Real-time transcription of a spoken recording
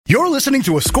You're listening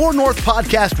to a Score North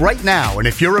podcast right now, and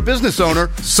if you're a business owner,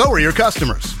 so are your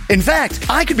customers. In fact,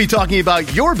 I could be talking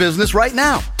about your business right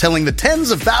now, telling the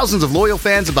tens of thousands of loyal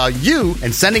fans about you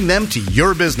and sending them to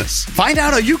your business. Find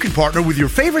out how you can partner with your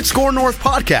favorite Score North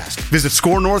podcast. Visit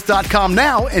scorenorth.com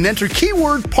now and enter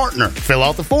keyword partner. Fill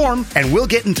out the form, and we'll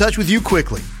get in touch with you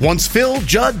quickly. Once Phil,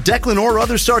 Judd, Declan, or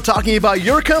others start talking about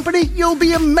your company, you'll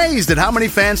be amazed at how many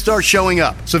fans start showing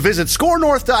up. So visit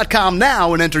scorenorth.com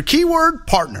now and enter keyword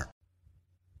partner.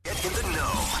 Get in the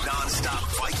know, non-stop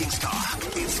Vikings talk.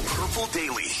 It's Purple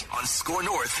Daily on Score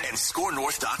North and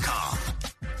scorenorth.com.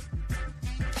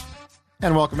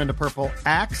 And welcome into Purple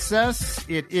Access.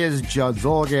 It is Judd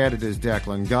Zolgad. It is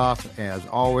Declan Goff, as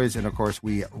always. And, of course,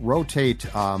 we rotate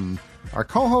our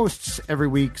co-hosts every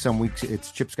week. Some weeks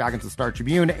it's Chip Scoggins of the Star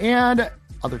Tribune, and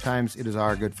other times it is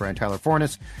our good friend Tyler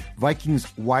Fornes.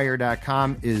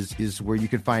 VikingsWire.com is where you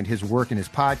can find his work and his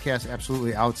podcast.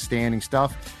 Absolutely outstanding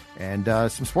stuff. And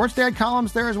some Sports Dad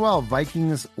columns there as well,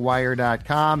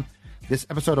 VikingsWire.com. This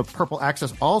episode of Purple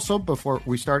Access, also, before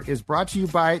we start, is brought to you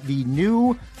by the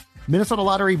new Minnesota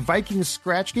Lottery Vikings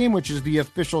Scratch Game, which is the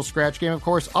official scratch game, of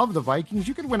course, of the Vikings.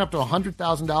 You can win up to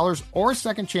 $100,000 or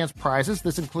second chance prizes.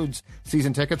 This includes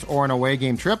season tickets or an away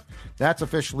game trip. That's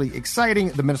officially exciting.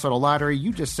 The Minnesota Lottery,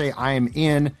 you just say, I am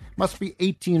in. Must be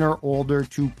 18 or older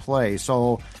to play.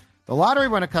 So the lottery,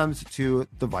 when it comes to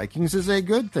the Vikings, is a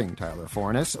good thing, Tyler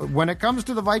Fornes. When it comes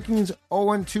to the Vikings'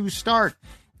 0-2 start,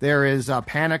 there is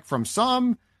panic from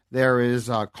some. There is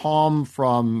calm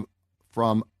from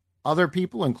other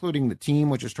people, including the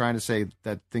team, which is trying to say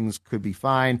that things could be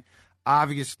fine.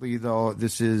 Obviously, though,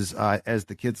 this is, as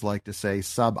the kids like to say,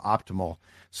 suboptimal.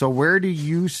 So where do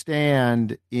you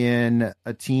stand in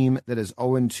a team that is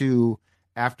 0-2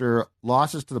 after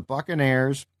losses to the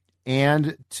Buccaneers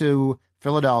and to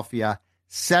Philadelphia,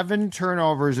 7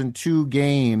 turnovers in 2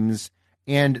 games,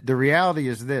 and the reality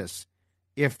is this: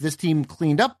 if this team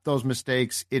cleaned up those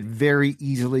mistakes, it very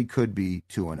easily could be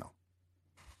 2-0.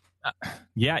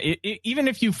 Yeah, even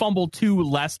if you fumble 2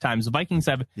 less times, the Vikings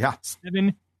have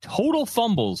 7 total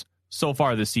fumbles so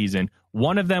far this season.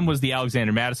 One of them was the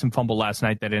Alexander Madison fumble last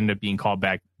night that ended up being called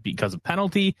back because of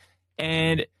penalty,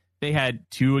 and they had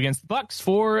 2 against the Bucs,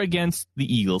 4 against the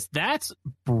Eagles. That's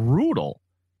brutal.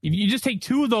 If you just take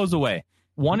 2 of those away,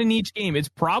 1 in each game, it's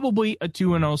probably a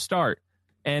 2-0 start.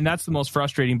 And that's the most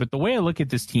frustrating. But the way I look at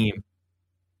this team,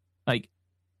 like,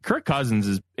 Kirk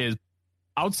Cousins is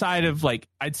outside of, like,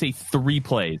 I'd say 3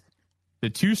 plays, the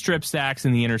 2 strip sacks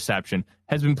and the interception,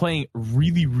 has been playing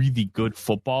really, really good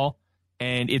football.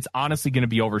 And it's honestly going to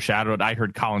be overshadowed. I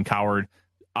heard Colin Cowherd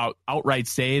outright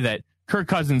say that Kirk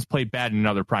Cousins played bad in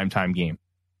another primetime game.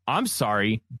 I'm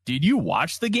sorry. Did you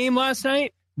watch the game last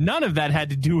night? None of that had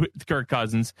to do with Kirk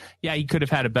Cousins. Yeah, he could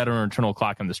have had a better internal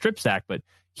clock on the strip sack, but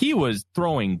he was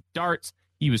throwing darts.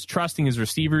 He was trusting his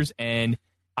receivers, and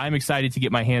I'm excited to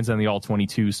get my hands on the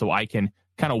All-22 so I can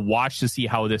kind of watch to see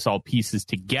how this all pieces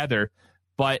together.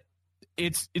 But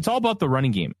it's all about the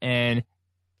running game. And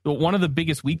one of the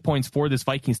biggest weak points for this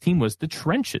Vikings team was the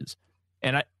trenches.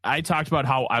 And I talked about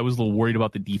how I was a little worried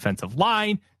about the defensive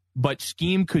line, but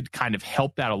scheme could kind of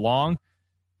help that along.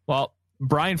 Well,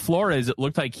 Brian Flores, it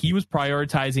looked like he was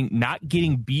prioritizing not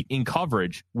getting beat in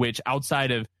coverage, which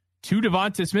outside of 2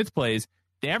 Devonta Smith plays,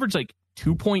 they averaged like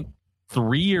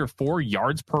 2.3 or 4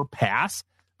 yards per pass.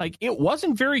 Like, it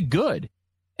wasn't very good.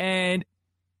 And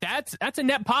that's a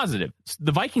net positive.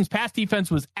 The Vikings pass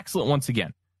defense was excellent once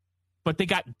again, but they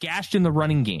got gashed in the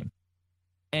running game.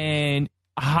 And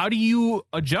how do you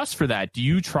adjust for that? Do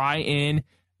you try and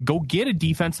go get a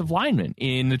defensive lineman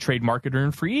in the trade market or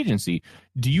in free agency?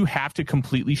 Do you have to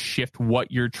completely shift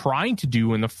what you're trying to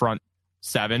do in the front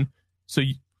 7 so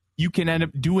you can end up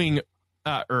doing,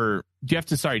 do you have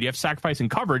to sacrifice in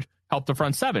coverage, help the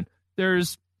front 7?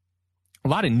 There's a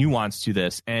lot of nuance to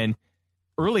this. And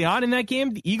early on in that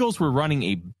game, the Eagles were running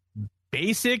a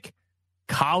basic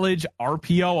college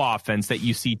RPO offense that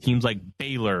you see teams like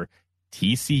Baylor,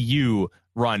 TCU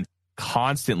run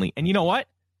constantly. And you know what?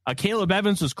 Caleb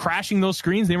Evans was crashing those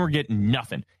screens. They were getting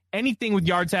nothing. Anything with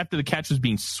yards after the catch was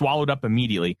being swallowed up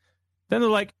immediately. Then they're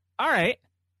like, all right,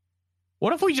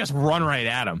 what if we just run right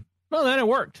at him? Well, then it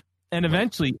worked. And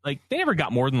eventually, like, they never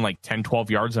got more than like 10,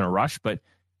 12 yards in a rush, but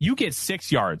you get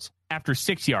 6 yards after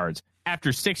 6 yards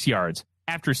after 6 yards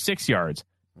after 6 yards.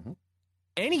 Mm-hmm.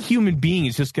 Any human being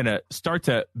is just going to start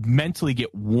to mentally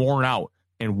get worn out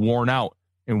and worn out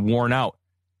and worn out.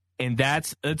 And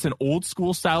that's an old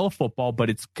school style of football, but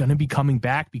it's going to be coming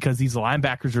back because these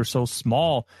linebackers are so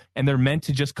small and they're meant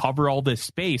to just cover all this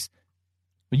space.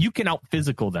 But you can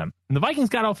out-physical them. And the Vikings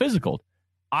got out-physicaled.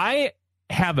 I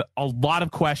have a lot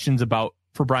of questions about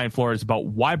for Brian Flores about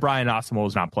why Brian Asamoah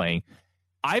is not playing.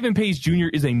 Ivan Pace Jr.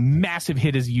 is a massive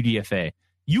hit as a UDFA.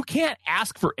 You can't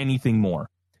ask for anything more.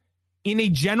 In a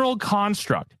general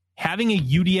construct, having a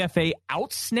UDFA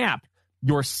out-snap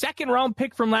your second-round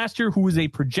pick from last year, who was a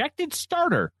projected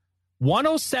starter,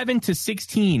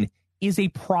 107-16, is a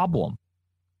problem.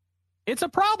 It's a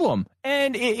problem.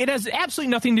 And it has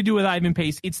absolutely nothing to do with Ivan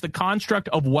Pace. It's the construct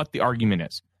of what the argument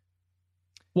is.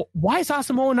 Well, why is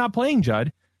Asamoah not playing,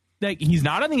 Judd? Like, he's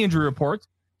not on the injury reports.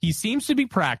 He seems to be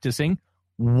practicing.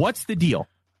 What's the deal?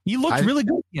 He looked really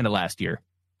good at the end of last year.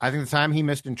 I think the time he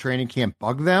missed in training camp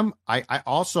bugged them.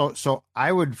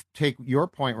 I would take your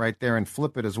point right there and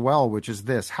flip it as well, which is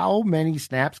this. How many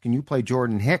snaps can you play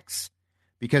Jordan Hicks?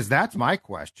 Because that's my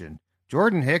question.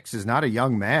 Jordan Hicks is not a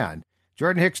young man.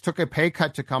 Jordan Hicks took a pay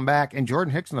cut to come back, and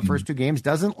Jordan Hicks in the first two games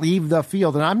doesn't leave the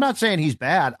field. And I'm not saying he's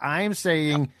bad. I'm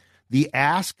saying the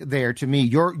ask there to me,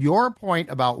 your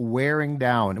point about wearing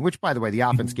down, which, by the way, the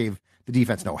offense gave the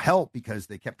defense no help because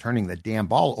they kept turning the damn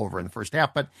ball over in the first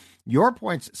half. But your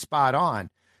point's spot on.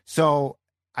 So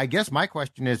I guess my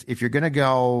question is, if you're going to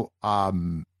go,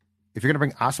 if you're going to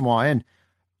bring Asamoah in,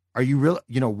 are you really,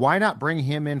 why not bring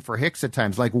him in for Hicks at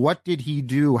times? Like, what did he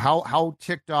do? How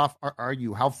ticked off are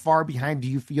you? How far behind do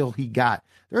you feel he got?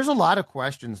 There's a lot of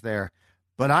questions there,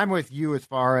 but I'm with you as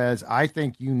far as I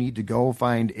think you need to go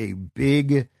find a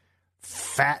big,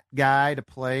 fat guy to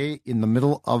play in the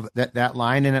middle of that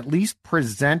line and at least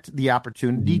present the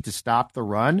opportunity to stop the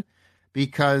run,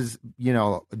 because,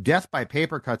 death by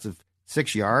paper cuts of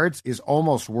 6 yards is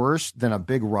almost worse than a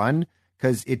big run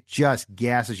because it just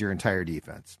gasses your entire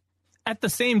defense. At the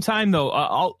same time, though,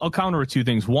 I'll counter with two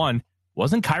things. One,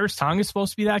 wasn't Kyrus Tonga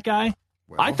supposed to be that guy?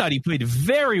 Well, I thought he played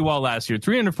very well last year.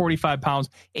 345 pounds,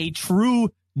 a true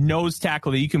nose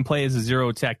tackle that you can play as a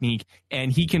zero technique,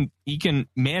 and he can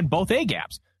man both A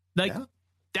gaps.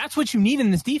 That's what you need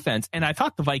in this defense. And I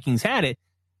thought the Vikings had it,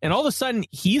 and all of a sudden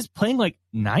he's playing like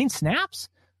 9 snaps.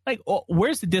 Like,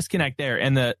 where's the disconnect there?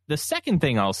 And the second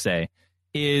thing I'll say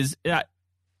is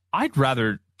I'd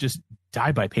rather just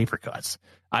die by paper cuts.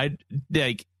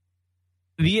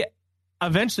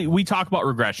 Eventually we talk about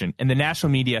regression, and the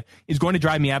national media is going to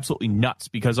drive me absolutely nuts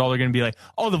because all they're going to be like,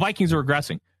 oh, the Vikings are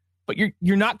regressing. But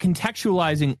you're not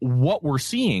contextualizing what we're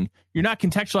seeing. You're not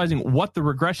contextualizing what the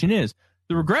regression is.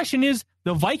 The regression is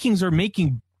the Vikings are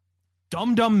making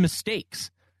dumb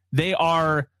mistakes. They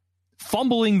are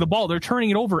fumbling the ball. They're turning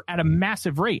it over at a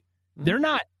massive rate. They're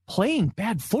not playing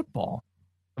bad football.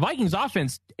 The Vikings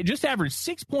offense just averaged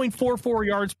 6.44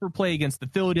 yards per play against the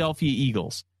Philadelphia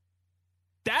Eagles.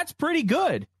 That's pretty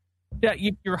good. Yeah,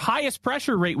 your highest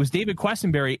pressure rate was David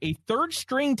Questenberry, a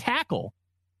third-string tackle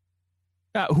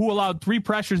who allowed 3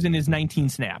 pressures in his 19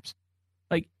 snaps.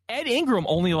 Like, Ed Ingram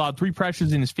only allowed 3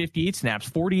 pressures in his 58 snaps,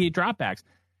 48 dropbacks.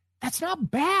 That's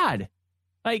not bad.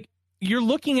 Like, you're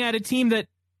looking at a team that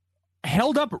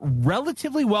held up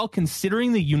relatively well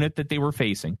considering the unit that they were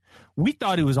facing. We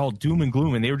thought it was all doom and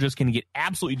gloom and they were just going to get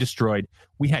absolutely destroyed.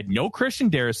 We had no Christian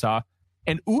Darrisaw,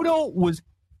 and Udo was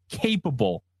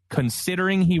capable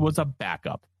considering he was a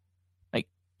backup. Like,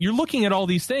 you're looking at all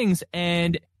these things,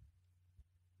 and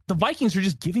the Vikings are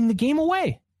just giving the game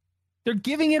away. They're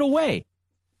giving it away.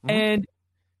 And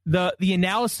the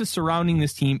analysis surrounding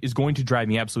this team is going to drive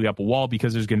me absolutely up a wall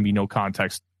because there's going to be no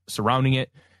context surrounding it.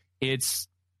 It's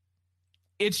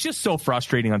just so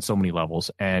frustrating on so many levels.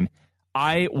 And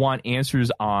I want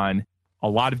answers on a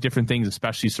lot of different things,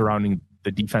 especially surrounding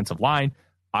the defensive line.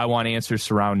 I want answers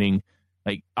surrounding,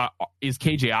 like, is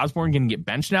KJ Osborne going to get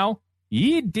benched now?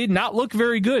 He did not look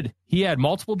very good. He had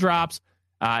multiple drops.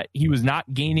 He was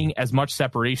not gaining as much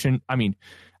separation. I mean,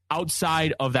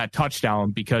 outside of that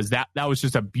touchdown, because that was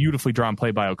just a beautifully drawn play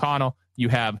by O'Connell. You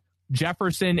have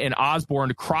Jefferson and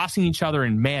Osborne crossing each other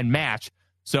in man match.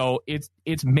 So it's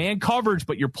man coverage,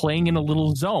 but you're playing in a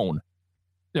little zone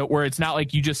where it's not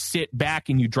like you just sit back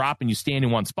and you drop and you stand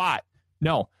in one spot.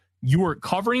 No, you are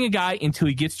covering a guy until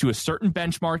he gets to a certain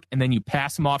benchmark, and then you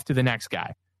pass him off to the next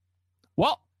guy.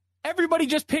 Well, everybody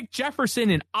just picked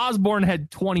Jefferson, and Osborne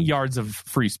had 20 yards of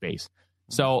free space.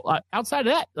 So outside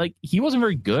of that, like, he wasn't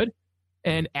very good,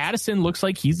 and Addison looks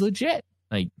like he's legit.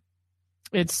 Like,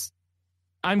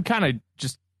 I'm kind of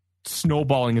just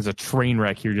snowballing as a train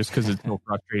wreck here just because it's so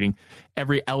frustrating,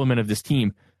 every element of this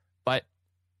team. But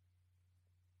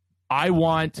I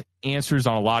want answers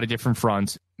on a lot of different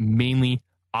fronts, mainly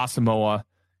Asamoah,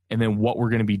 and then what we're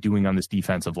going to be doing on this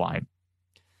defensive line.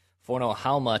 Forno,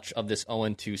 how much of this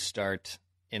 0-2 start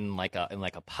in like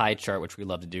a pie chart, which we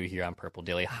love to do here on Purple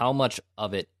Daily, how much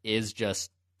of it is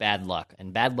just bad luck?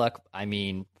 And bad luck, I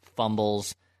mean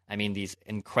fumbles, I mean these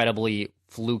incredibly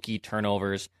fluky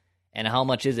turnovers, and how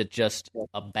much is it just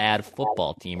a bad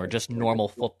football team or just normal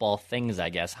football things, I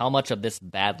guess? How much of this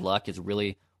bad luck is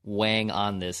really weighing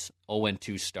on this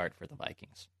 0-2 start for the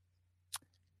Vikings?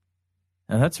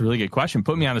 Now, that's a really good question.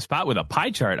 Put me on the spot with a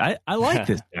pie chart. I like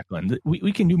this, Declan.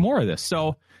 We can do more of this.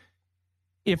 So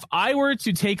if I were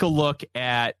to take a look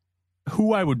at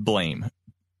who I would blame,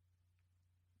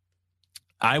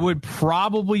 I would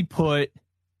probably put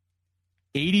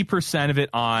 80% of it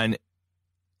on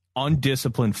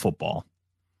undisciplined football.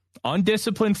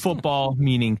 Undisciplined football,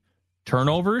 meaning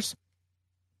turnovers,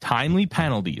 timely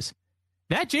penalties.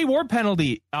 That Jay Ward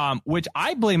penalty, which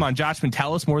I blame on Josh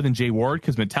Metellus more than Jay Ward,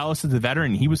 because Metellus is the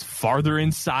veteran and he was farther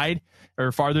inside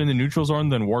or farther in the neutral zone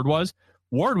than Ward was.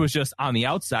 Ward was just on the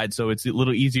outside, so it's a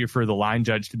little easier for the line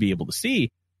judge to be able to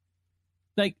see.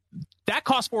 Like, that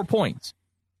cost 4 points.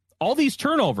 All these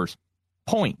turnovers,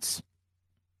 points.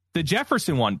 The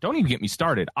Jefferson one, don't even get me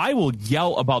started. I will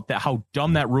yell about that, how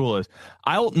dumb that rule is.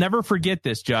 I'll never forget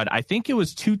this, Judd. I think it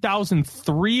was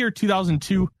 2003 or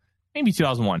 2002, maybe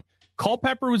 2001.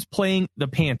 Culpepper was playing the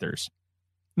Panthers.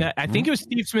 Now, I think it was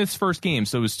Steve Smith's first game,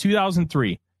 so it was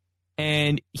 2003.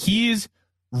 And he's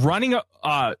running, he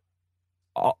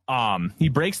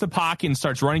breaks the pocket and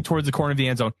starts running towards the corner of the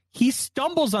end zone. He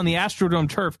stumbles on the Astrodome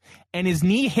turf, and his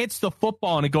knee hits the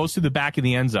football, and it goes through the back of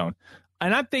the end zone.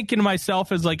 And I'm thinking to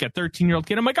myself as like a 13-year-old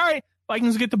kid, I'm like, all right,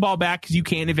 Vikings get the ball back because you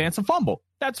can't advance a fumble.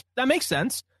 That makes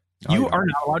sense. You are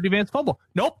not allowed to advance a fumble.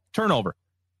 Nope, turnover.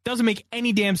 Doesn't make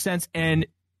any damn sense. And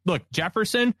look,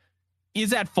 Jefferson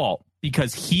is at fault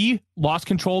because he lost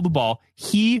control of the ball.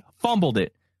 He fumbled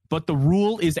it. But the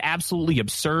rule is absolutely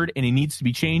absurd, and it needs to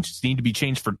be changed. It's needed to be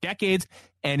changed for decades,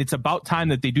 and it's about time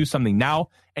that they do something now.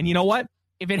 And you know what?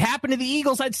 If it happened to the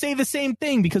Eagles, I'd say the same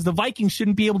thing, because the Vikings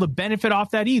shouldn't be able to benefit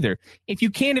off that either. If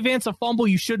you can't advance a fumble,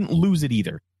 you shouldn't lose it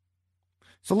either.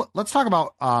 So let's talk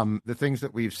about the things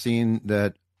that we've seen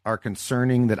that are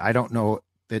concerning that I don't know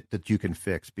that you can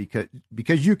fix,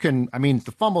 because you can. I mean,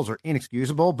 the fumbles are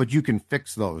inexcusable, but you can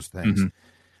fix those things. Mm-hmm.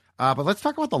 But let's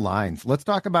talk about the lines. Let's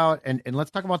talk about and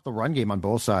let's talk about the run game on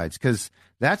both sides, because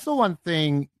that's the one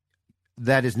thing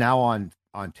that is now on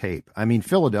tape. I mean,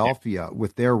 Philadelphia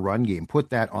with their run game put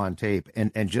that on tape,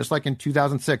 and just like in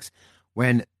 2006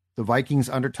 when the Vikings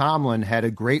under Tomlin had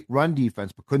a great run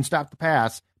defense but couldn't stop the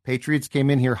pass, Patriots came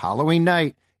in here Halloween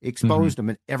night, exposed them,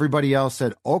 and everybody else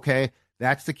said, okay,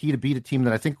 that's the key to beat a team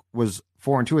that I think was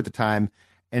 4-2 at the time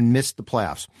and missed the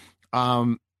playoffs.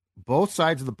 Both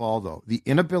sides of the ball, though, the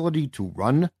inability to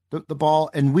run the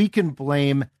ball, and we can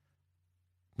blame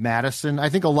Madison. I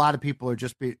think a lot of people are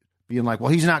just being like, well,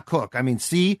 he's not Cook. I mean,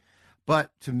 but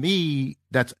to me,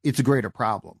 it's a greater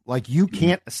problem. Like, you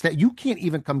can't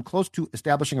even come close to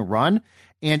establishing a run.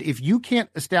 And if you can't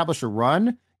establish a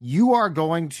run, you are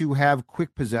going to have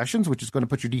quick possessions, which is going to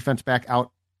put your defense back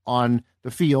out on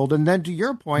the field. And then to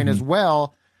your point as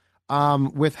well,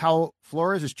 with how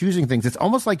Flores is choosing things, it's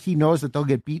almost like he knows that they'll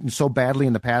get beaten so badly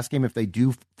in the pass game if they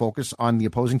do focus on the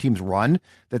opposing team's run,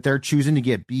 that they're choosing to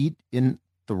get beat in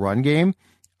the run game.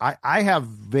 I have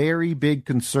very big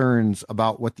concerns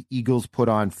about what the Eagles put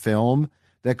on film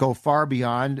that go far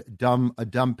beyond a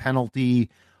dumb penalty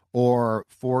or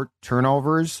 4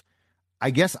 turnovers.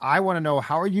 I guess I want to know,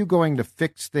 how are you going to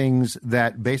fix things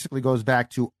that basically goes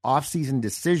back to offseason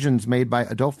decisions made by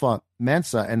Adolfo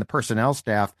Mensa and the personnel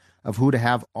staff of who to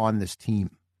have on this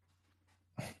team?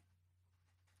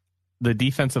 The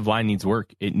defensive line needs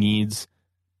work. It needs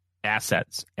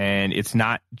assets, and it's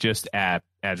not just at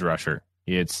edge rusher.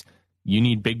 You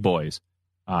need big boys.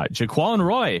 Jaquan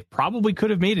Roy probably could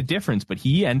have made a difference, but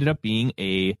he ended up being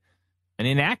an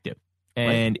inactive.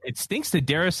 And It stinks that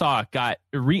Darisaw got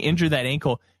re-injured that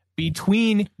ankle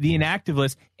between the inactive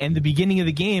list and the beginning of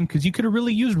the game, because you could have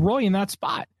really used Roy in that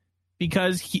spot,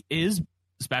 because his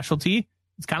specialty,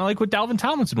 it's kind of like what Dalvin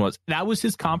Tomlinson was. That was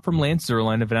his comp from Lance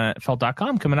Zierlein of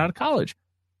NFL.com coming out of college.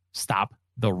 Stop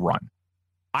the run.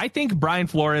 I think Brian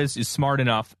Flores is smart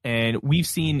enough, and we've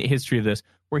seen history of this,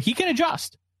 where he can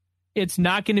adjust. It's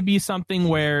not going to be something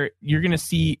where you're going to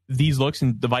see these looks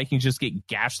and the Vikings just get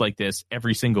gashed like this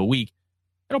every single week.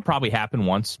 It'll probably happen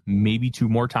once, maybe 2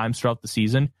 more times throughout the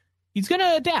season. He's going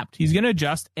to adapt. He's going to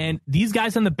adjust. And these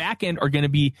guys on the back end are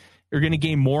going to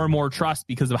gain more and more trust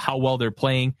because of how well they're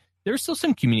playing. There's still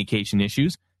some communication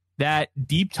issues. That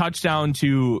deep touchdown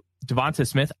to Devonta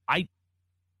Smith,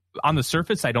 on the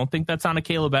surface, I don't think that's on a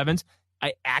Caleb Evans.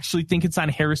 I actually think it's on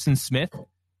Harrison Smith,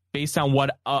 based on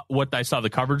what I saw the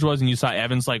coverage was, and you saw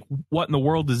Evans like, what in the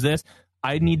world is this?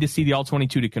 I need to see the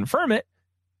All-22 to confirm it.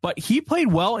 But he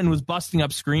played well and was busting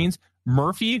up screens.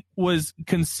 Murphy was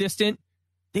consistent.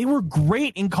 They were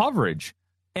great in coverage.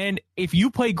 And if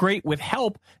you play great with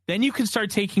help, then you can start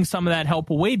taking some of that help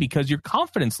away because your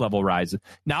confidence level rises.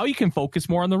 Now you can focus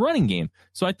more on the running game.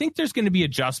 So I think there's going to be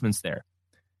adjustments there.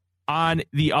 On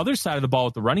the other side of the ball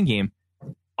with the running game,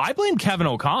 I blame Kevin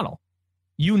O'Connell.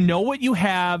 You know what you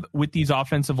have with these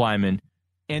offensive linemen,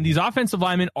 and these offensive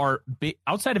linemen are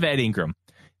outside of Ed Ingram.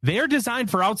 They are designed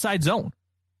for outside zone.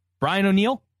 Brian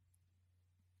O'Neill,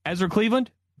 Ezra Cleveland,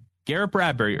 Garrett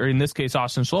Bradbury, or in this case,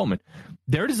 Austin Schloman.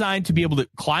 They're designed to be able to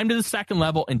climb to the second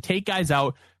level and take guys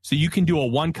out so you can do a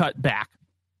one-cut back.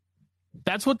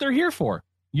 That's what they're here for.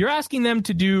 You're asking them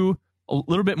to do a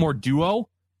little bit more duo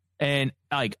and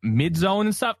like mid-zone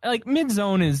and stuff. Like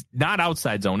mid-zone is not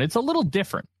outside zone. It's a little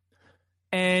different.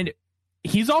 And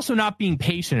he's also not being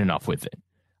patient enough with it.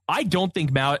 I don't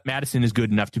think Madison is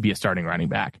good enough to be a starting running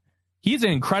back. He's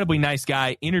an incredibly nice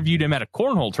guy. Interviewed him at a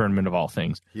cornhole tournament of all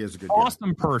things. He is a good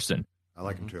awesome person. I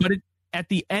like him too. But at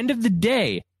the end of the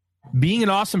day, being an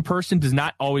awesome person does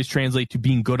not always translate to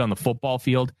being good on the football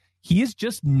field. He is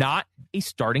just not a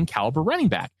starting caliber running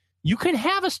back. You can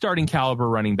have a starting caliber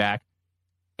running back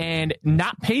and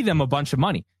not pay them a bunch of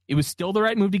money. It was still the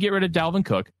right move to get rid of Dalvin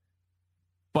Cook.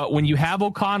 But when you have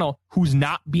O'Connell, who's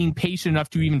not being patient enough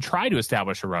to even try to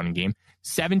establish a running game,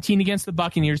 17 against the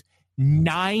Buccaneers,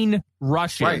 9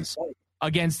 rushes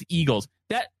against the Eagles.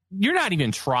 That you're not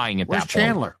even trying at Where's that point.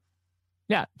 Chandler?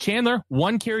 Yeah, Chandler,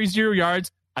 1 carry, 0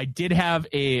 yards. I did have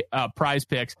a prize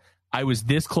picks. I was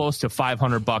this close to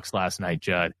 $500 last night,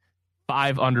 Judd.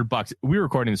 $500. We were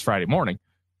recording this Friday morning,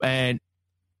 and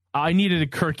I needed a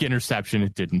Kirk interception.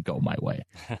 It didn't go my way.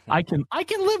 I can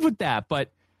live with that,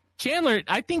 but Chandler,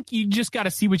 I think you just got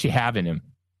to see what you have in him.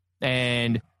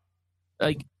 And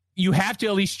like you have to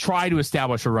at least try to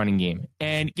establish a running game.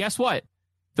 And guess what?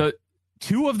 The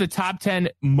 2 of the top 10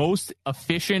 most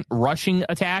efficient rushing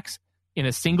attacks in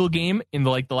a single game in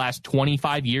the last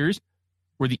 25 years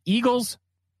were the Eagles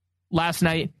last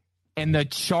night and the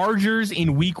Chargers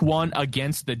in week 1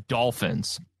 against the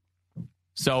Dolphins.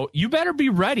 So you better be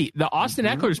ready. The Austin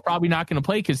Eckler is probably not going to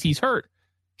play because he's hurt.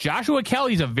 Joshua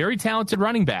Kelly's a very talented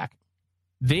running back.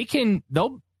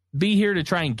 They'll be here to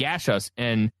try and gash us.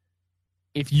 And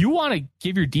if you want to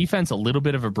give your defense a little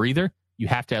bit of a breather, you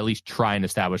have to at least try and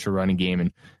establish a running game.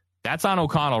 And that's on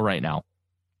O'Connell right now.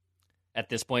 At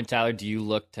this point, Tyler, do you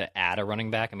look to add a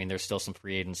running back? I mean, there's still some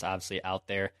free agents obviously out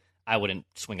there. I wouldn't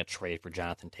swing a trade for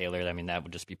Jonathan Taylor. I mean, that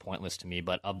would just be pointless to me.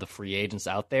 But of the free agents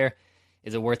out there,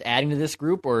 is it worth adding to this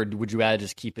group, or would you rather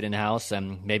just keep it in-house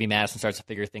and maybe Madison starts to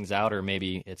figure things out, or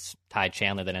maybe it's Ty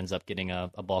Chandler that ends up getting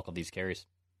a bulk of these carries?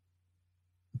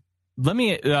 Let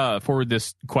me forward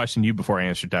this question to you before I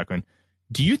answer, Declan.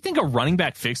 Do you think a running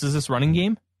back fixes this running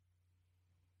game?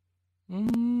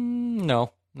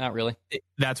 No, not really.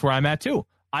 That's where I'm at, too.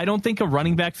 I don't think a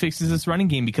running back fixes this running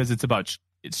game because it's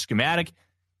schematic.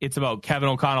 It's about Kevin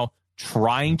O'Connell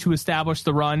trying to establish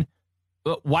the run.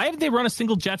 Why haven't they run a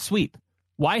single jet sweep?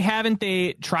 Why haven't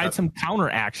they tried some counter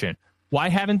action? Why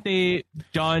haven't they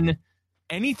done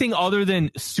anything other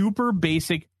than super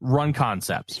basic run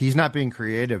concepts? He's not being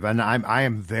creative, and I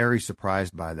am very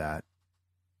surprised by that.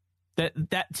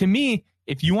 That to me,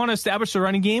 if you want to establish a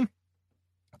running game,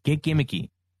 get gimmicky.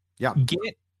 Yeah.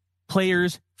 Get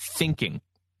players thinking.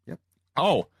 Yep.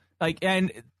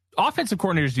 And offensive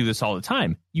coordinators do this all the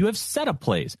time. You have setup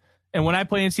plays. And when I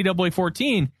play NCAA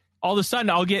 14, all of a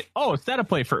sudden I'll get, setup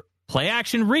play for play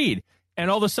action read. And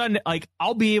all of a sudden,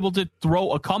 I'll be able to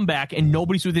throw a comeback and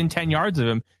nobody's within 10 yards of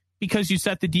him because you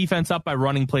set the defense up by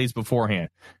running plays beforehand.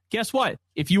 Guess what?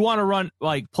 If you want to run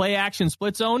play action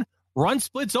split zone, run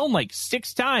split zone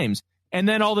 6 times. And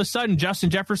then all of a sudden, Justin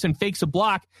Jefferson fakes a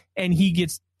block and he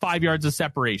gets 5 yards of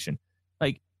separation.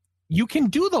 You can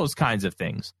do those kinds of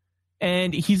things.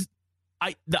 And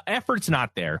the effort's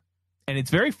not there. And it's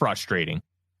very frustrating.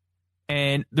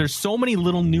 And there's so many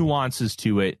little nuances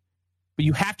to it. But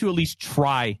you have to at least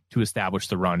try to establish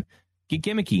the run. Get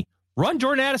gimmicky. Run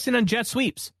Jordan Addison on jet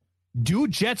sweeps. Do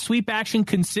jet sweep action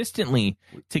consistently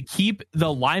to keep the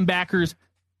linebackers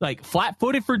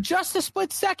flat-footed for just a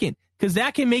split second, because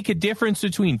that can make a difference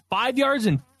between 5 yards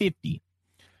and 50.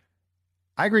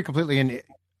 I agree completely. And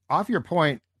off your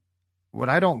point, what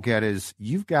I don't get is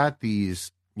you've got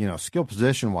these, skill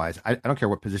position-wise, I don't care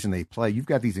what position they play, you've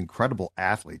got these incredible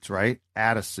athletes, right?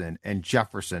 Addison and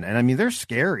Jefferson. And I mean, they're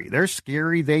scary. They're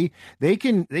scary. They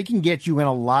can get you in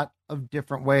a lot of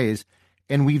different ways.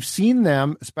 And we've seen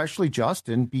them, especially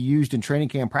Justin, be used in training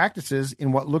camp practices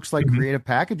in what looks like creative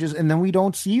packages, and then we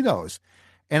don't see those.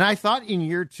 And I thought in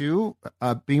year 2,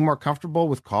 being more comfortable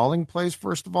with calling plays,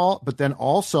 first of all, but then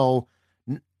also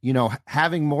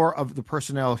having more of the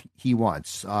personnel he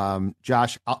wants.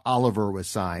 Josh Oliver was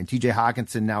signed. TJ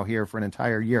Hawkinson now here for an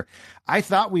entire year. I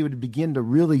thought we would begin to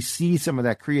really see some of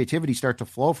that creativity start to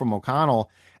flow from O'Connell.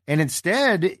 And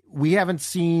instead, we haven't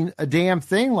seen a damn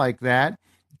thing like that.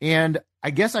 And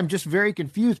I guess I'm just very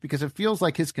confused because it feels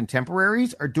like his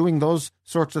contemporaries are doing those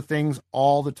sorts of things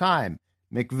all the time.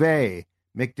 McVay,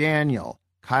 McDaniel,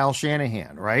 Kyle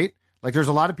Shanahan, right? Like there's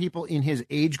a lot of people in his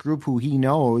age group who he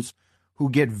knows who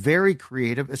get very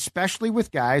creative, especially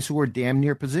with guys who are damn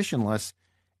near positionless.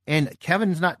 And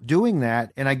Kevin's not doing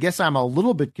that. And I guess I'm a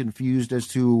little bit confused as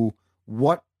to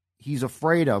what he's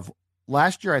afraid of.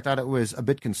 Last year, I thought it was a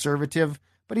bit conservative,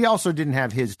 but he also didn't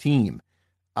have his team.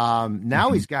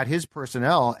 Now he's got his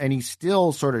personnel, and he's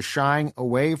still sort of shying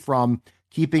away from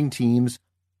keeping teams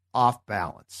off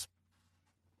balance.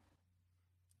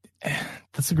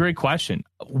 That's a great question.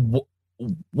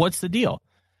 What's the deal?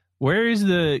 Where is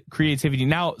the creativity?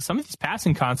 Now, some of these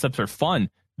passing concepts are fun.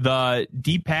 The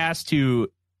deep pass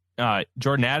to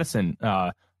Jordan Addison,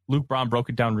 Luke Braun broke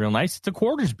it down real nice. It's a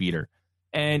quarters beater.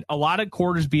 And a lot of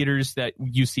quarters beaters that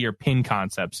you see are pin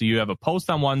concepts. So you have a post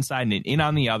on one side and an in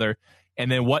on the other.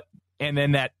 And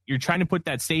then that you're trying to put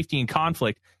that safety in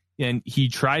conflict. And he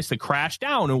tries to crash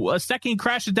down. And a second he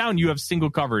crashes down, you have single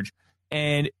coverage.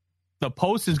 And the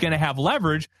post is going to have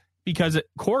leverage because at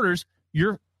quarters,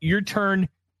 you're turned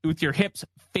with your hips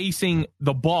facing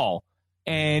the ball.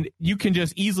 And you can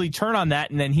just easily turn on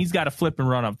that, and then he's got to flip and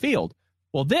run upfield.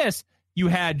 Well, you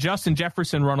had Justin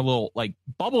Jefferson run a little like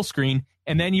bubble screen,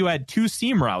 and then you had two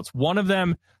seam routes. One of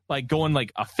them like going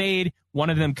like a fade, one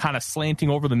of them kind of slanting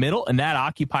over the middle, and that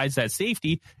occupies that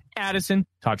safety. Addison,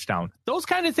 touchdown. Those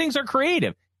kind of things are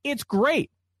creative. It's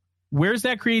great. Where's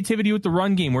that creativity with the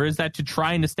run game? Where is that to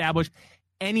try and establish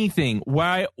anything?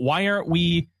 Why aren't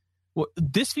we? Well,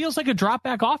 this feels like a drop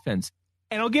back offense,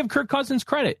 and I'll give Kirk Cousins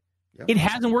credit. Yep. It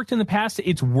hasn't worked in the past.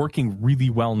 It's working really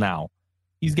well now.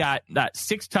 He's got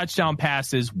 6 touchdown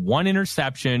passes, 1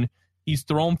 interception. He's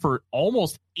thrown for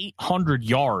almost 800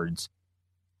 yards.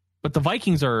 But the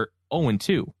Vikings are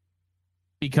 0-2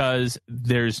 because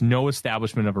there's no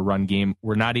establishment of a run game.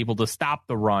 We're not able to stop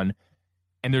the run,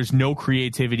 and there's no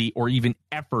creativity or even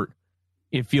effort,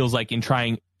 it feels like, in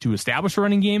trying to establish a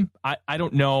running game. I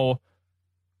don't know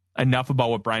enough about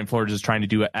what Brian Flores is trying to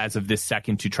do as of this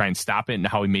second to try and stop it and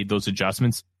how he made those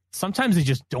adjustments. Sometimes they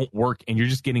just don't work and you're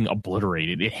just getting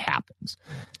obliterated. It happens.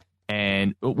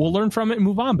 And we'll learn from it and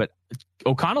move on. But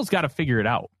O'Connell's got to figure it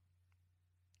out.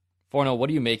 Forno, what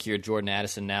do you make here, Jordan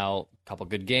Addison? Now, a couple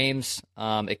good games.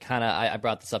 I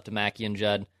brought this up to Mackie and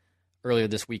Judd earlier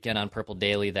this weekend on Purple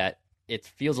Daily that it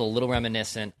feels a little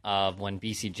reminiscent of when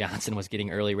BC Johnson was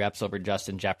getting early reps over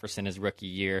Justin Jefferson his rookie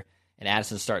year. And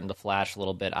Addison's starting to flash a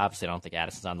little bit. Obviously, I don't think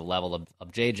Addison's on the level of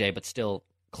JJ, but still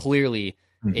clearly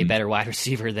a better wide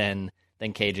receiver than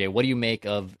KJ. What do you make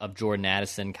of Jordan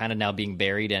Addison kind of now being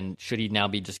buried, and should he now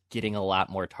be just getting a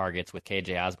lot more targets with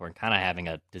KJ Osborne kind of having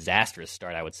a disastrous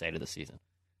start, I would say, to the season?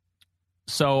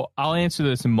 So I'll answer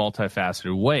this in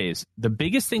multifaceted ways. The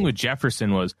biggest thing with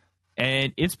Jefferson was,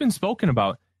 and it's been spoken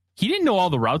about, he didn't know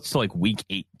all the routes till like week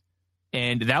 8.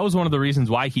 And that was one of the reasons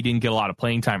why he didn't get a lot of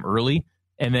playing time early.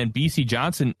 And then BC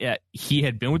Johnson, he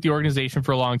had been with the organization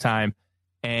for a long time,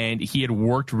 and he had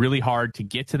worked really hard to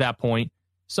get to that point.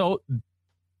 So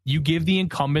you give the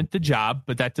incumbent the job,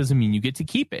 but that doesn't mean you get to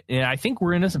keep it. And I think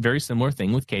we're in a very similar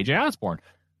thing with KJ Osborne.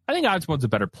 I think Osborne's a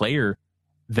better player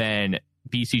than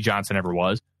BC Johnson ever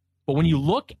was. But when you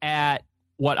look at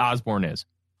what Osborne is,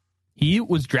 he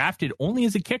was drafted only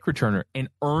as a kick returner and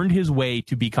earned his way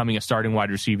to becoming a starting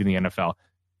wide receiver in the NFL.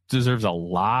 Deserves a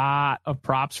lot of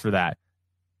props for that.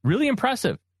 Really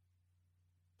impressive.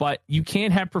 But you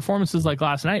can't have performances like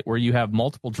last night where you have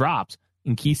multiple drops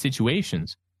in key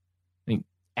situations. I think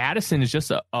Addison is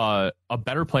just a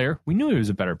better player. We knew he was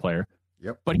a better player.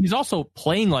 Yep. But he's also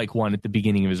playing like one at the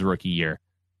beginning of his rookie year.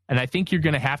 And I think you're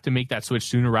going to have to make that switch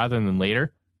sooner rather than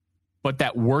later. But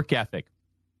that work ethic,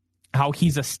 how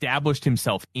he's established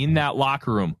himself in that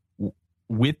locker room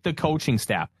with the coaching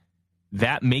staff,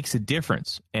 that makes a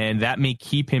difference, and that may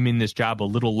keep him in this job a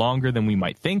little longer than we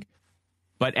might think.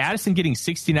 But Addison getting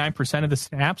 69% of the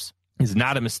snaps is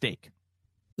not a mistake.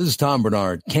 This is Tom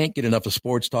Bernard. Can't get enough of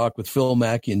sports talk with Phil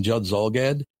Mackey and Judd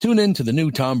Zolgad? Tune in to the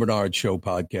new Tom Bernard Show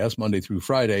podcast Monday through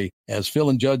Friday as Phil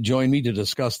and Judd join me to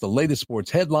discuss the latest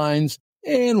sports headlines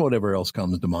and whatever else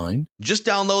comes to mind. Just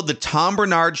download the Tom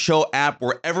Bernard Show app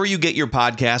wherever you get your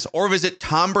podcasts or visit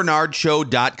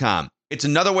tombernardshow.com. It's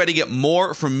another way to get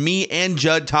more from me and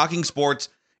Judd talking sports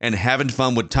and having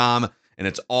fun with Tom, and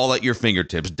it's all at your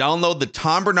fingertips. Download the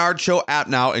Tom Bernard Show app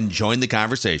now and join the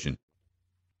conversation.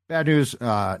 Bad news,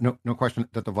 no question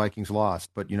that the Vikings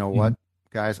lost. But you know what,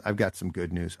 guys? I've got some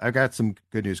good news.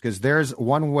 Because there's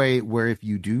one way where if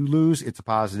you do lose, it's a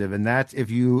positive, and that's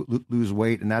if you lose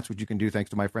weight, and that's what you can do thanks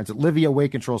to my friends at Livia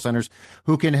Weight Control Centers,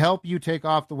 who can help you take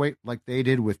off the weight like they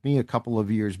did with me a couple of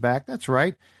years back. That's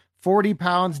right. 40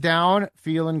 pounds down,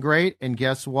 feeling great. And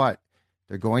guess what?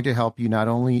 They're going to help you not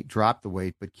only drop the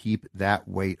weight, but keep that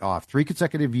weight off. 3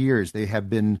 consecutive years, they have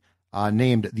been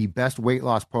named the best weight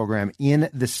loss program in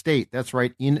the state. That's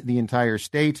right, in the entire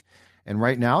state. And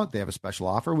right now, they have a special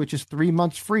offer, which is 3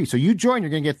 months free. So you join, you're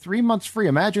going to get 3 months free.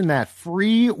 Imagine that.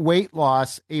 Free weight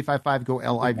loss,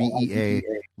 855-GO-LIVEA,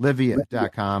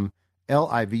 Livia.com,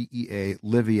 Livea,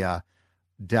 Livia.com.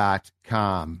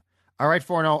 All right,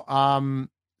 Forno.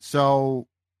 So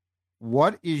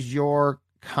what is your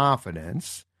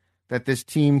confidence that this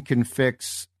team can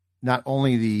fix not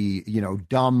only the,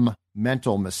 dumb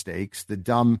mental mistakes,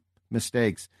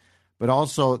 but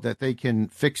also that they can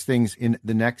fix things in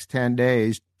the next 10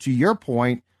 days, to your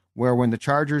point, where when the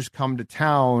Chargers come to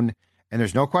town, and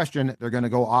there's no question they're going to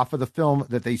go off of the film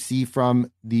that they see from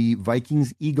the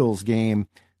Vikings-Eagles game,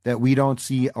 that we don't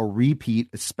see a repeat,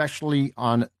 especially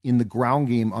in the ground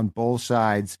game on both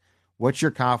sides. What's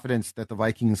your confidence that the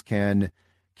Vikings can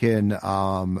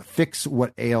fix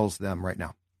what ails them right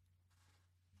now?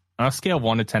 On a scale of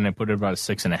 1 to 10, I put it about a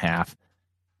 6.5. Okay.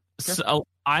 So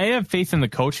I have faith in the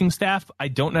coaching staff. I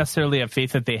don't necessarily have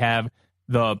faith that they have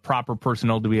the proper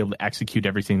personnel to be able to execute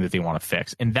everything that they want to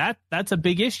fix. And that's a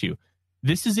big issue.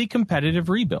 This is a competitive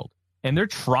rebuild, and they're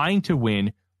trying to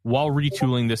win while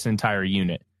retooling this entire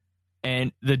unit.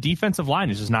 And the defensive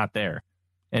line is just not there.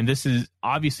 And this is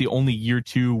obviously only year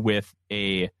 2 with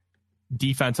a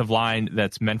defensive line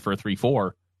that's meant for a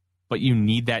 3-4, but you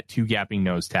need that 2-gapping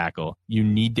nose tackle. You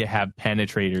need to have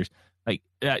penetrators.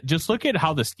 Just look at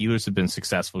how the Steelers have been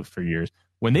successful for years.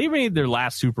 When they made their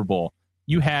last Super Bowl,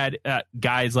 you had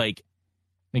guys like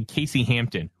Casey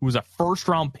Hampton, who was a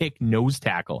first-round pick nose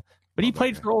tackle, but he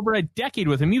played for over a decade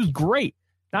with him. He was great.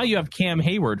 Now you have Cam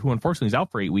Hayward, who unfortunately is out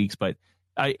for 8 weeks, but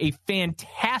a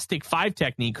fantastic 5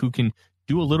 technique who can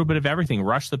do a little bit of everything,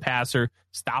 rush the passer,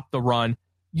 stop the run.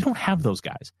 You don't have those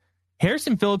guys.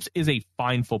 Harrison Phillips is a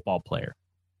fine football player,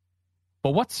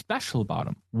 but what's special about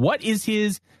him? What is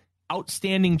his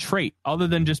outstanding trait other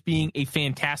than just being a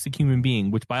fantastic human being,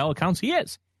 which by all accounts he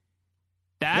is?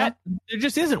 There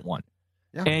just isn't one.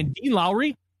 Yeah. And Dean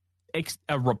Lowry,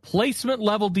 a replacement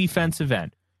level defensive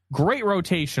end, great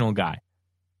rotational guy,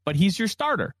 but he's your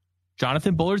starter.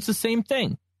 Jonathan Bullard's the same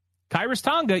thing. Kyrus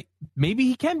Tonga, maybe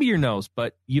he can be your nose,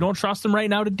 but you don't trust him right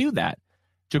now to do that.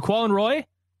 Jaquelin Roy,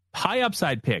 high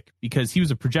upside pick because he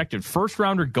was a projected first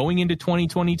rounder going into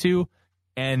 2022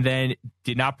 and then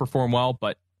did not perform well,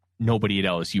 but nobody at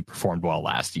LSU performed well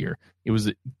last year. It was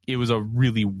a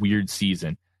really weird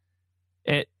season.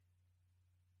 They're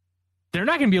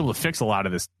not going to be able to fix a lot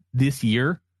of this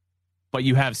year, but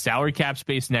you have salary cap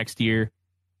space next year,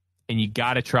 and you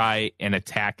got to try and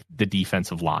attack the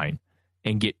defensive line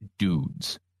and get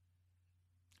dudes.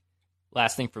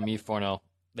 Last thing for me, Forno,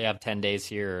 they have 10 days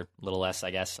here, a little less, I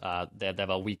guess. They have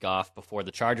a week off before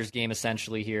the Chargers game,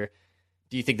 essentially, here.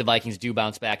 Do you think the Vikings do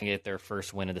bounce back and get their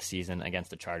first win of the season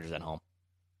against the Chargers at home?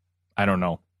 I don't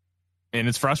know. And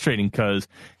it's frustrating because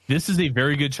this is a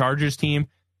very good Chargers team.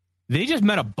 They just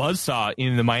met a buzzsaw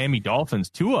in the Miami Dolphins.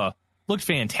 Tua looked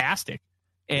fantastic,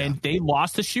 and they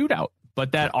lost the shootout.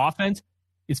 But that offense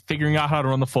is figuring out how to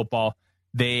run the football.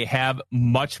 They have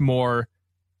much more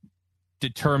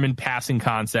determined passing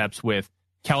concepts with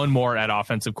Kellen Moore at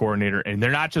offensive coordinator, and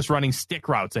they're not just running stick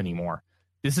routes anymore.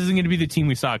 This isn't going to be the team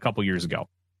we saw a couple years ago.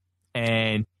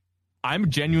 And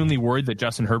I'm genuinely worried that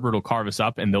Justin Herbert will carve us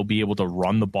up and they'll be able to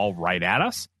run the ball right at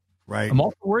us. Right. I'm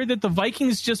also worried that the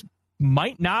Vikings just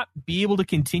might not be able to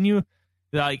continue.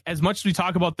 Like, as much as we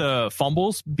talk about the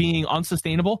fumbles being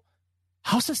unsustainable,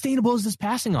 how sustainable is this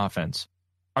passing offense?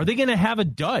 Are they going to have a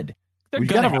dud? You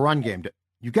got to have a run game.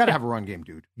 You got to have a run game,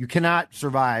 dude. You cannot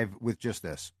survive with just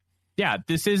this. Yeah,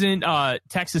 this isn't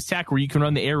Texas Tech where you can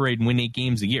run the air raid and win 8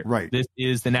 games a year. Right. This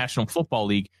is the National Football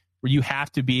League where you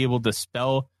have to be able to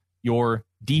spell your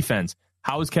defense.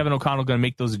 How is Kevin O'Connell going to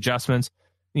make those adjustments?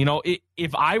 You know,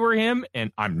 if I were him,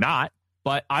 and I'm not,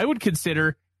 but I would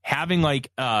consider having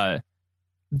like the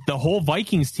whole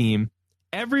Vikings team.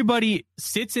 Everybody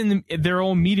sits in their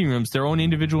own meeting rooms, their own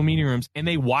individual meeting rooms, and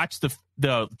they watch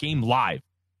the game live.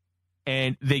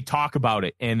 And they talk about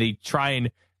it, and they try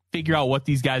and figure out what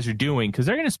these guys are doing, because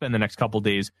they're going to spend the next couple of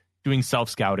days doing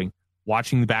self-scouting,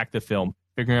 watching back the film,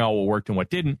 figuring out what worked and what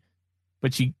didn't.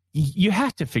 But you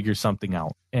have to figure something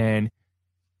out. And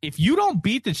if you don't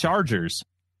beat the Chargers,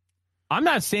 I'm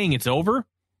not saying it's over.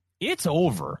 it's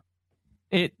over.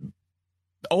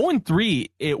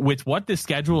 0-3 with what the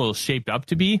schedule is shaped up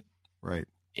to be. Right.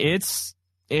 It's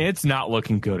not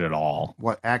looking good at all.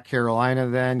 What, at Carolina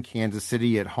then, Kansas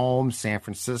City at home, San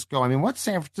Francisco? I mean, what's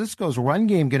San Francisco's run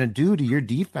game going to do to your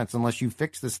defense unless you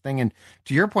fix this thing? And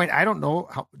to your point, I don't know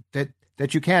how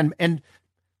that you can. And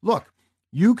look,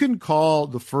 you can call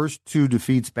the first 2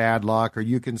 defeats bad luck, or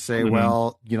you can say,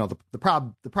 well, you know,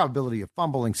 the probability of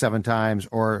fumbling 7 times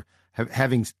or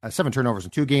having 7 turnovers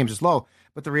in 2 games is low.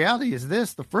 But the reality is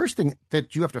this: the first thing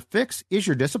that you have to fix is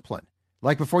your discipline.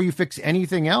 Like, before you fix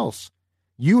anything else,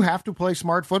 you have to play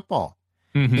smart football.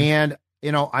 And,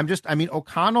 you know,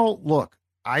 O'Connell, look,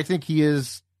 I think he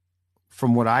is,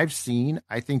 from what I've seen,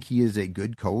 I think he is a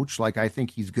good coach. Like, I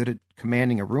think he's good at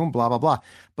commanding a room, blah, blah, blah.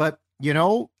 But, you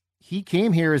know, he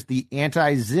came here as the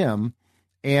anti-Zim.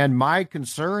 And my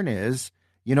concern is,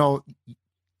 you know,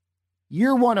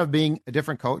 year 1 of being a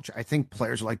different coach, I think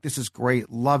players are like, this is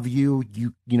great, love you.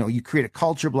 You know, you create a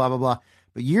culture, blah, blah, blah.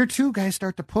 But year 2, guys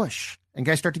start to push. And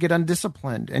guys start to get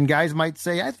undisciplined. And guys might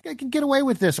say, I think I can get away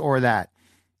with this or that.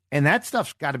 And that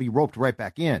stuff's got to be roped right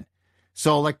back in.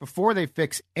 So, like, before they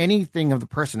fix anything of the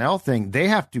personnel thing, they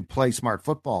have to play smart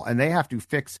football. And they have to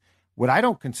fix what I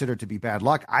don't consider to be bad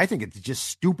luck. I think it's just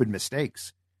stupid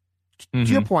mistakes. To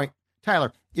your point,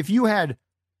 Tyler, if you had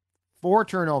 4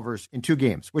 turnovers in 2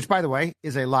 games, which, by the way,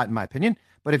 is a lot in my opinion.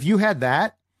 But if you had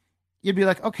that, you'd be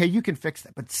like, okay, you can fix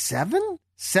that. But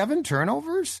 7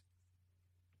 turnovers?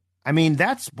 I mean,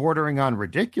 that's bordering on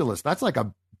ridiculous. That's like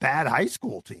a bad high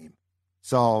school team.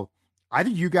 So I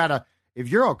think if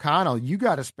you're O'Connell, you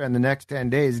got to spend the next 10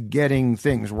 days getting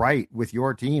things right with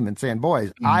your team and saying,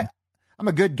 boys, I'm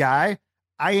a good guy.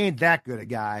 I ain't that good a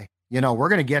guy. You know, we're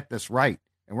going to get this right.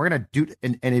 And we're going to do,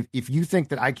 and if you think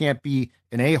that I can't be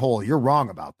an a-hole, you're wrong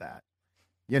about that.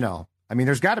 You know, I mean,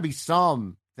 there's got to be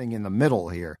something in the middle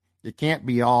here. It can't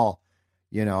be all,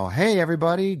 you know, hey,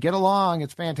 everybody, get along.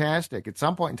 It's fantastic. At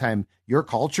some point in time, your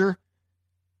culture,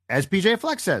 as PJ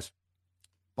Flex says,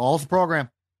 ball's the program.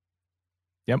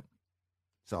 Yep.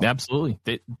 So absolutely.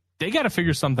 They got to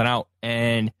figure something out.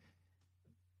 And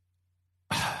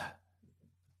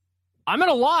I'm at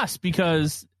a loss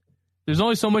because there's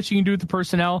only so much you can do with the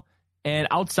personnel. And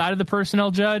outside of the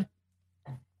personnel, Judd,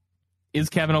 is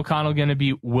Kevin O'Connell going to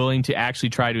be willing to actually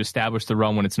try to establish the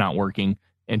run when it's not working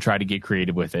and try to get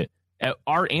creative with it?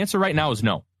 Our answer right now is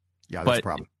no. Yeah, that's a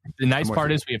problem. The nice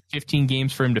part is we have 15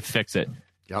 games for him to fix it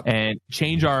and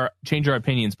change our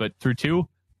opinions. But through 2,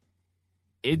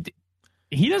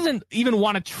 he doesn't even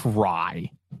want to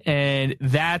try, and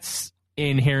that's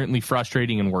inherently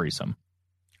frustrating and worrisome.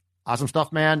 Awesome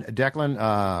stuff, man.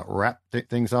 Declan, wrap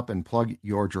things up and plug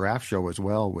your draft show as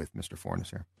well with Mr.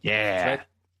 Fornes here. Yeah. Right.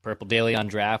 Purple Daily on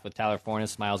Draft with Tyler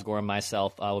Fornes, Miles Gore, and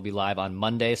myself will be live on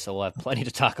Monday, so we'll have plenty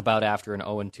to talk about after an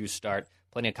 0-2 start.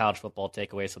 Plenty of college football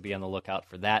takeaways, so be on the lookout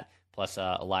for that, plus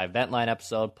a live vent line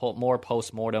episode, more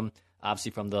post-mortem,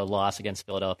 obviously from the loss against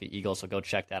Philadelphia Eagles, so go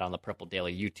check that on the Purple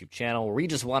Daily YouTube channel, where we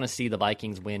just want to see the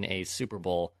Vikings win a Super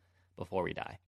Bowl before we die.